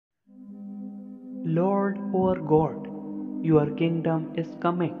Lord our God, your kingdom is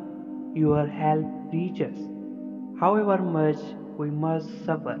coming, your help reaches. However much we must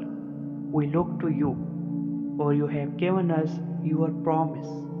suffer, we look to you, for you have given us your promise.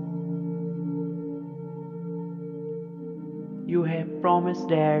 You have promised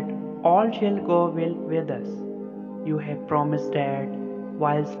that all shall go well with us. You have promised that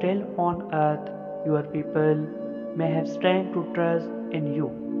while still on earth, your people may have strength to trust in you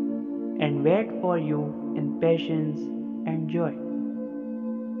and wait for you in patience and joy.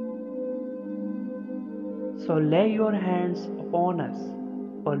 So lay your hands upon us,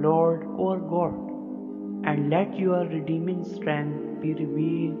 O Lord our God, and let your redeeming strength be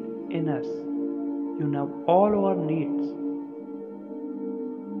revealed in us. You know all our needs.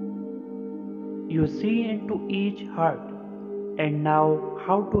 You see into each heart and know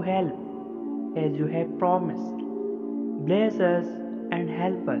how to help as you have promised. Bless us and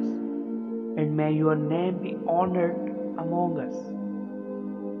help us, and may your name be honored among us.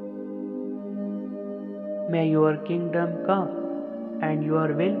 May your kingdom come, and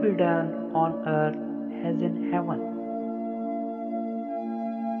your will be done on earth as in heaven.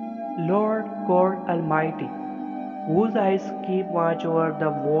 Lord God Almighty, whose eyes keep watch over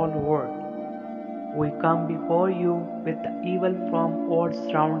the whole world, we come before you with the evil from our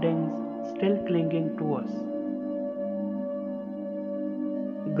surroundings still clinging to us.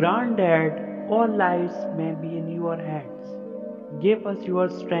 Grant that all lives may be in your hands. Give us your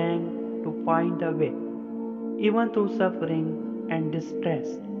strength to find a way, even through suffering and distress,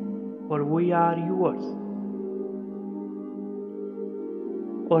 for we are yours.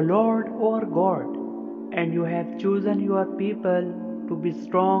 O Lord our God, and you have chosen your people to be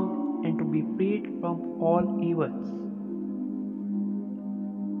strong and to be freed from all evils.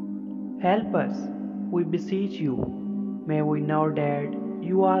 Help us, we beseech you. May we know that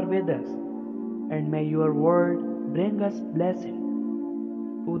you are with us, and may your word bring us blessing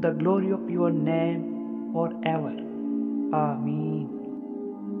to the glory of your name forever.